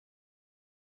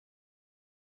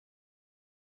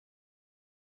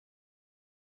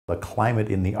The climate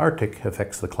in the Arctic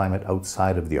affects the climate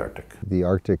outside of the Arctic. The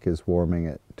Arctic is warming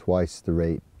at twice the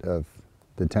rate of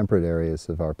the temperate areas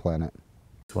of our planet.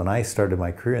 When I started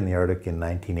my career in the Arctic in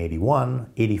 1981,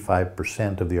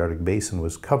 85% of the Arctic basin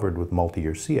was covered with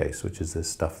multi-year sea ice, which is this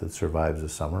stuff that survives the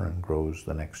summer and grows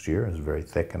the next year. It's very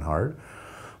thick and hard.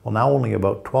 Well, now only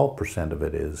about 12% of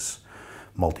it is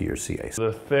multi-year sea ice.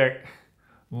 The thick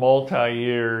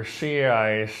multi-year sea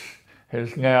ice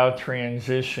has now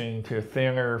transitioned to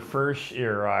thinner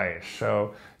first-year ice.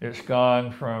 So it's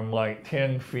gone from like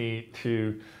 10 feet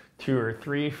to 2 or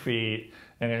 3 feet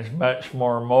and is much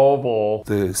more mobile.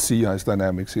 The sea ice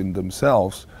dynamics in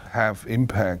themselves have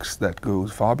impacts that go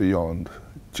far beyond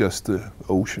just the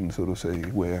ocean, so to say,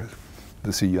 where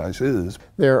the sea ice is.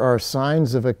 There are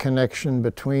signs of a connection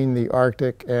between the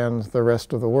Arctic and the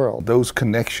rest of the world. Those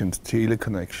connections,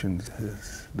 teleconnections,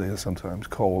 as they are sometimes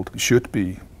called, should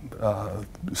be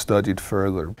studied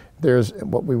further. There's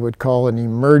what we would call an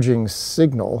emerging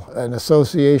signal, an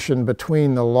association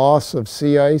between the loss of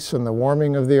sea ice and the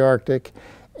warming of the Arctic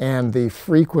and the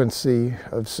frequency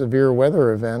of severe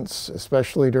weather events,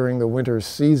 especially during the winter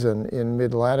season in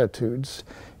mid-latitudes,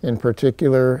 in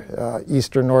particular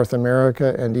eastern North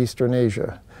America and eastern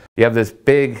Asia. You have this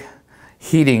big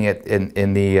heating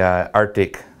in the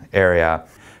Arctic area.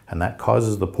 And that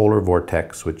causes the polar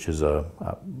vortex, which is a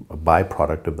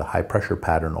byproduct of the high pressure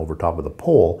pattern over top of the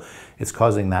pole. It's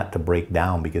causing that to break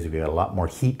down because you've got a lot more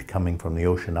heat coming from the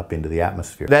ocean up into the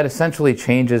atmosphere. That essentially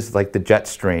changes like the jet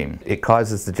stream. It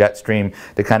causes the jet stream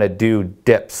to kind of do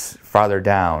dips farther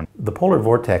down. The polar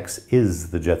vortex is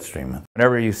the jet stream.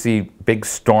 Whenever you see big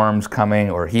storms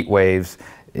coming or heat waves,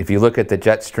 if you look at the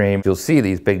jet stream, you'll see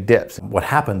these big dips. What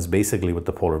happens basically with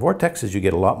the polar vortex is you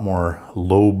get a lot more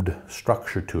lobed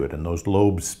structure to it, and those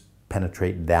lobes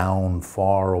penetrate down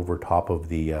far over top of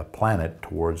the planet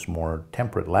towards more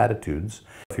temperate latitudes.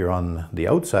 If you're on the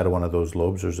outside of one of those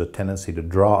lobes, there's a tendency to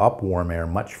draw up warm air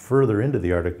much further into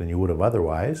the Arctic than you would have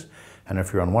otherwise. And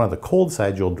if you're on one of the cold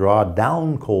sides, you'll draw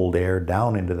down cold air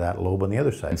down into that lobe on the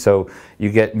other side. And so you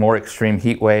get more extreme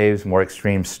heat waves, more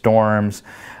extreme storms,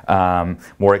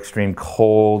 more extreme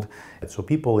cold. So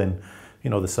people in,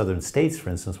 the southern states, for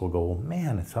instance, will go,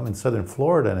 man, I'm in southern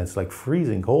Florida and it's like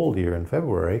freezing cold here in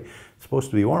February. It's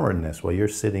supposed to be warmer than this. Well, you're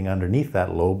sitting underneath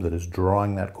that lobe that is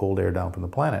drawing that cold air down from the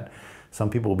planet. Some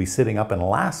people will be sitting up in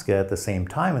Alaska at the same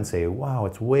time and say, wow,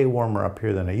 it's way warmer up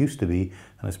here than it used to be.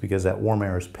 And it's because that warm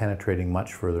air is penetrating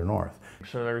much further north.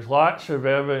 So there's lots of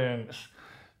evidence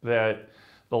that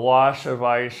the loss of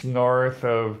ice north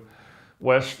of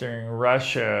western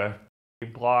Russia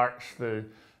blocks the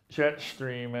jet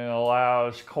stream and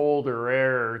allows colder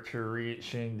air to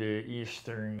reach into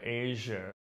eastern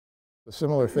Asia. A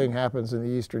similar thing happens in the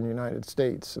eastern United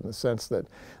States in the sense that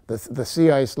the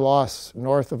sea ice loss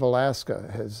north of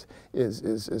Alaska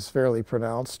is fairly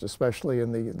pronounced, especially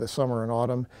in the summer and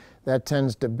autumn. That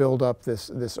tends to build up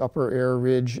this upper air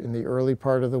ridge in the early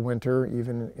part of the winter,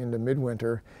 even into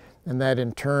midwinter, and that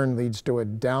in turn leads to a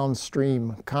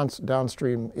downstream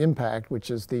impact, which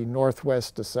is the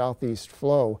northwest to southeast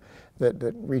flow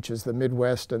that reaches the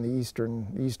Midwest and the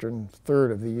eastern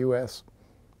third of the U.S.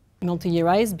 Multi-year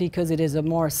ice, because it is a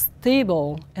more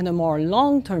stable and a more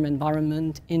long-term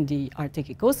environment in the Arctic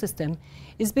ecosystem,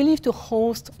 is believed to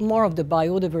host more of the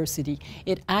biodiversity.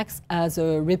 It acts as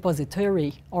a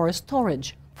repository or a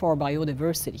storage for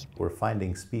biodiversity. We're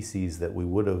finding species that we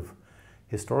would have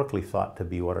historically thought to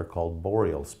be what are called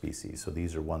boreal species. So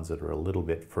these are ones that are a little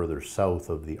bit further south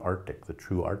of the Arctic, the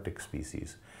true Arctic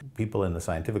species. People in the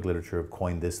scientific literature have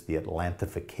coined this the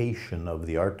Atlantification of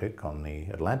the Arctic on the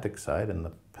Atlantic side and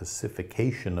the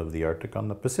Pacification of the Arctic on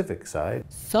the Pacific side.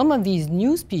 Some of these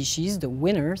new species, the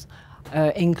winners,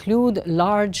 include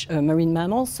large marine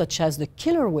mammals such as the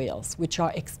killer whales, which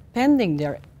are expanding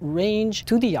their range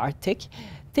to the Arctic,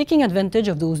 taking advantage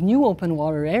of those new open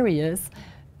water areas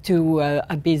to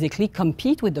basically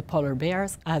compete with the polar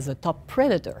bears as a top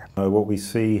predator. What we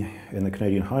see in the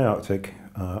Canadian high Arctic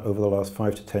over the last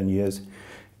 5 to 10 years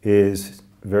is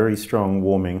very strong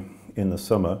warming in the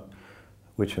summer,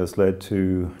 which has led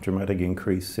to dramatic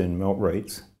increase in melt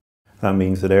rates. That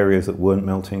means that areas that weren't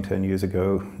melting 10 years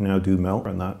ago now do melt,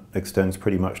 and that extends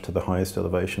pretty much to the highest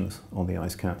elevations on the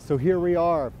ice cap. So here we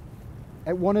are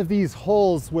at one of these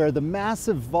holes where the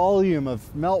massive volume of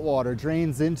meltwater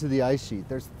drains into the ice sheet.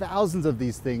 There's thousands of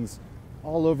these things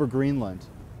all over Greenland.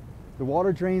 The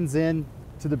water drains in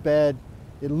to the bed,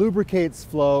 it lubricates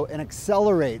flow and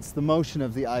accelerates the motion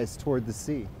of the ice toward the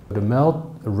sea. The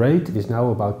melt rate is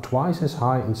now about twice as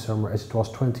high in summer as it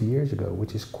was 20 years ago,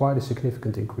 which is quite a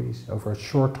significant increase over a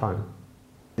short time.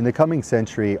 In the coming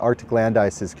century, Arctic land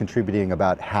ice is contributing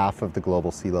about half of the global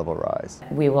sea level rise.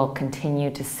 We will continue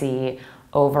to see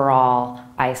overall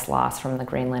ice loss from the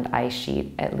Greenland ice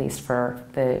sheet, at least for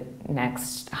the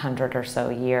next 100 or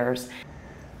so years.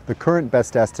 The current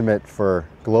best estimate for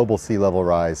global sea level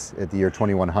rise at the year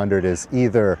 2100 is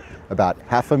either about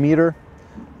half a meter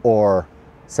or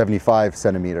 75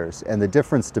 centimeters, and the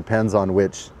difference depends on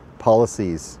which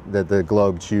policies that the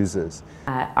globe chooses.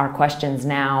 Our questions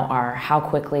now are, how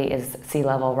quickly is sea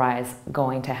level rise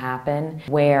going to happen?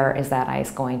 Where is that ice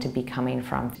going to be coming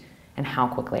from? And how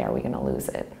quickly are we going to lose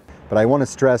it? But I want to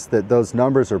stress that those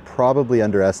numbers are probably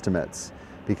underestimates,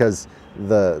 because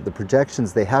the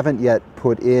projections, they haven't yet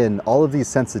put in all of these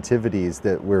sensitivities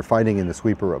that we're finding in the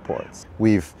SWIPA reports.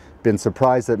 We've been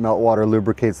surprised that meltwater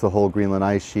lubricates the whole Greenland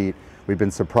ice sheet. We've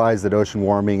been surprised that ocean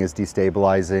warming is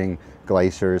destabilizing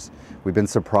glaciers. We've been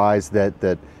surprised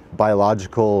that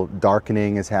biological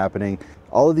darkening is happening.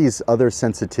 All of these other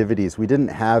sensitivities we didn't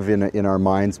have in our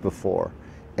minds before,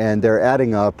 and they're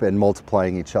adding up and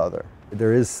multiplying each other.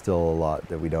 There is still a lot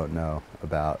that we don't know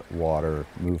about water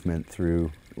movement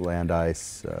through land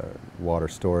ice, water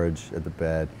storage at the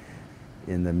bed.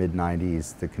 In the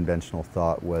mid-90s, the conventional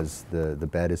thought was the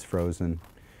bed is frozen.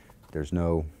 There's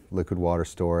no liquid water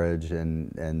storage,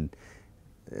 and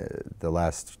the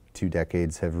last 2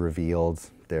 decades have revealed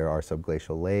there are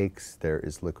subglacial lakes, there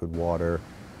is liquid water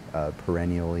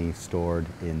perennially stored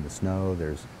in the snow,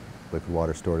 there's liquid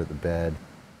water stored at the bed.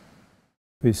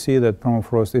 We see that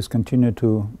permafrost is continuing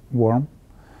to warm,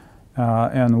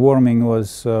 and warming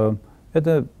was at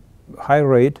a high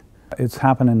rate. It's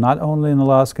happening not only in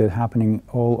Alaska, it's happening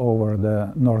all over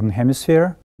the northern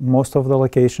hemisphere. Most of the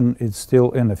location is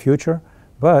still in the future,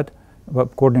 but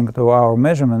according to our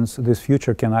measurements, this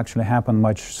future can actually happen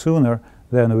much sooner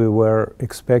than we were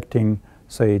expecting,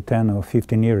 say, 10 or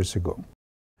 15 years ago.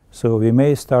 So we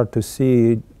may start to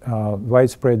see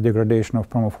widespread degradation of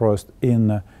permafrost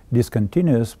in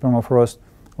discontinuous permafrost,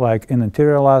 like in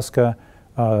interior Alaska,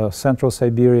 central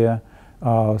Siberia,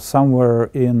 somewhere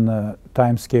in a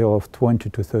time scale of 20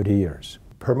 to 30 years.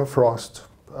 Permafrost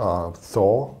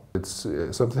thaw, it's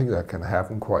something that can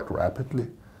happen quite rapidly,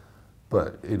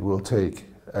 but it will take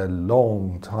a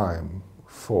long time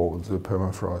for the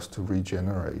permafrost to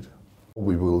regenerate.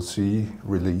 We will see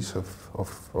release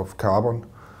of carbon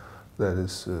that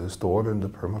is stored in the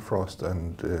permafrost,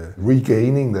 and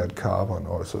regaining that carbon,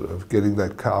 or sort of getting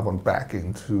that carbon back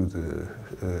into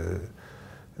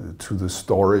the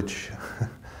storage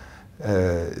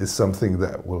is something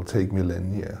that will take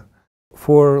millennia.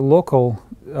 For local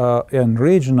and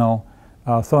regional,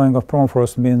 thawing of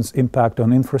permafrost means impact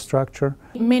on infrastructure.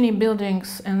 Many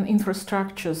buildings and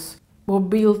infrastructures were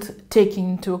built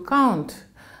taking into account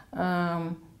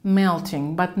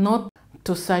melting, but not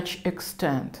to such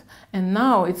extent. And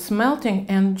now it's melting,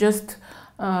 and just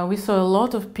we saw a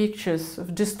lot of pictures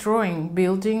of destroying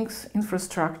buildings,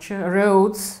 infrastructure,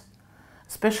 roads,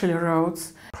 especially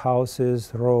roads.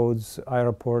 Houses, roads,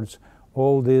 airports,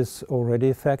 all this already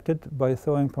affected by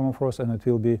thawing permafrost, and it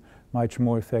will be much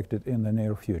more affected in the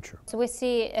near future. So we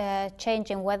see a change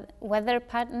in weather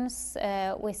patterns,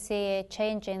 we see a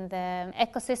change in the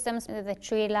ecosystems, the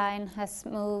tree line has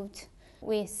moved.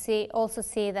 We also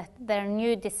see that there are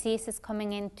new diseases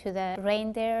coming into the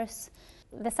reindeers.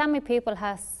 The Sami people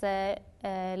has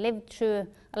lived through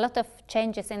a lot of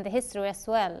changes in the history as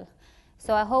well.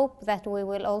 So I hope that we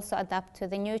will also adapt to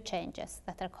the new changes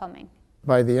that are coming.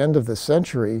 By the end of the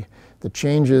century, the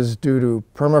changes due to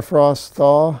permafrost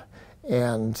thaw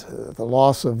and the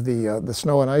loss of the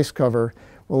snow and ice cover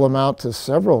will amount to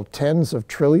several tens of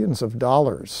trillions of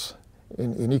dollars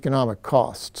in economic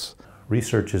costs.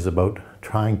 Research is about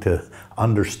trying to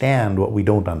understand what we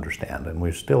don't understand, and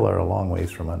we still are a long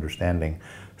ways from understanding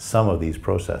some of these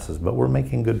processes, but we're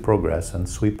making good progress, and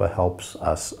SWIPA helps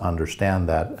us understand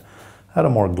that at a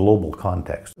more global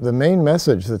context. The main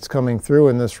message that's coming through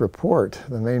in this report,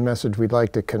 the main message we'd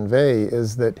like to convey,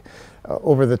 is that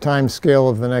over the time scale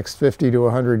of the next 50 to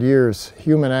 100 years,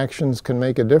 human actions can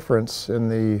make a difference in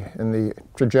the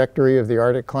trajectory of the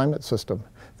Arctic climate system.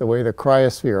 The way the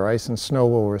cryosphere, ice and snow,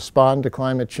 will respond to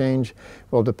climate change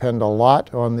will depend a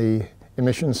lot on the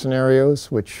emission scenarios,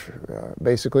 which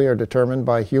basically are determined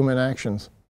by human actions.